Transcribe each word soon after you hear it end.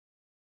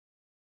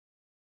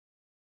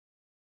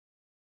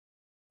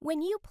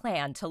When you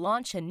plan to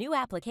launch a new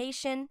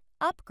application,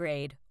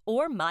 upgrade,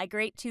 or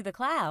migrate to the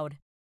cloud,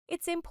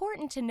 it's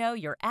important to know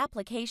your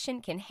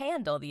application can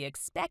handle the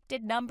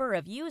expected number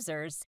of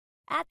users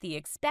at the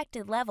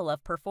expected level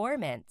of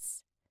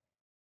performance.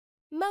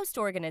 Most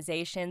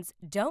organizations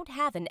don't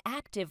have an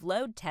active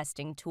load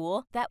testing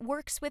tool that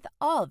works with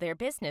all their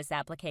business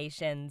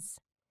applications.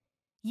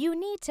 You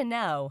need to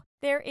know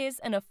there is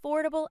an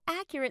affordable,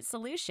 accurate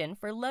solution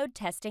for load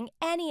testing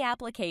any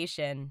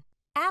application.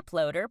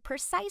 AppLoader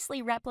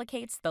precisely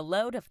replicates the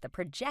load of the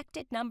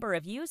projected number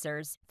of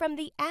users from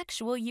the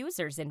actual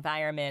user's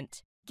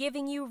environment,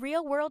 giving you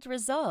real-world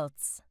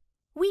results.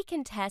 We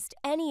can test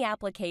any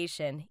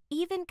application,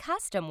 even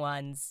custom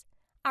ones.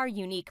 Our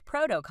unique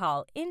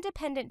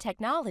protocol-independent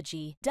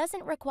technology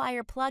doesn't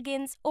require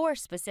plugins or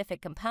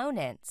specific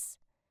components.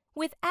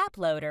 With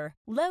AppLoader,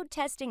 load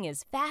testing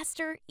is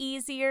faster,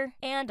 easier,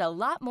 and a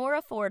lot more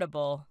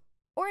affordable.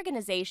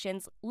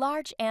 Organizations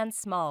large and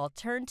small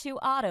turn to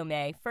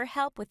Automai for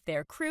help with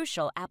their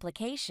crucial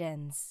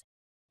applications.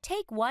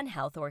 Take one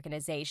health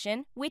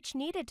organization which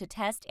needed to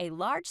test a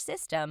large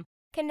system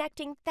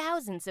connecting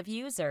thousands of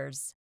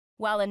users.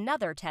 While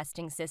another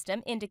testing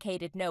system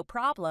indicated no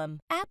problem,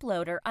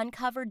 AppLoader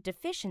uncovered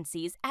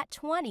deficiencies at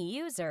 20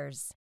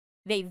 users.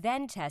 They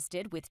then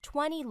tested with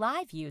 20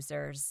 live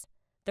users.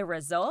 The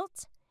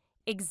result?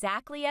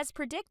 Exactly as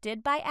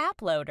predicted by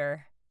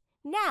AppLoader.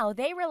 Now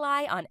they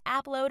rely on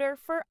AppLoader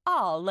for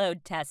all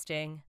load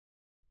testing.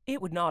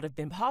 It would not have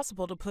been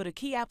possible to put a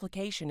key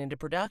application into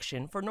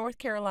production for North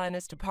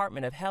Carolina's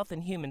Department of Health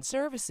and Human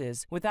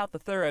Services without the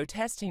thorough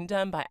testing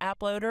done by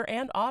AppLoader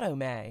and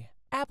Automai.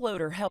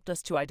 AppLoader helped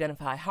us to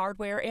identify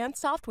hardware and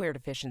software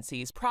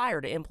deficiencies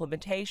prior to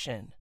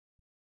implementation.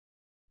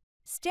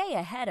 Stay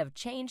ahead of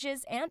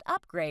changes and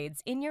upgrades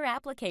in your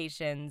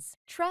applications.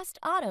 Trust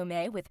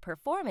Automai with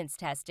performance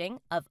testing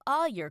of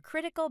all your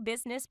critical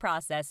business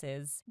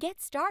processes.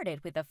 Get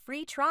started with a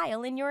free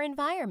trial in your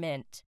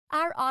environment.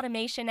 Our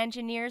automation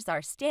engineers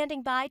are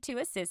standing by to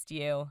assist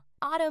you.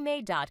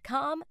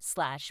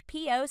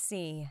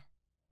 Automai.com/POC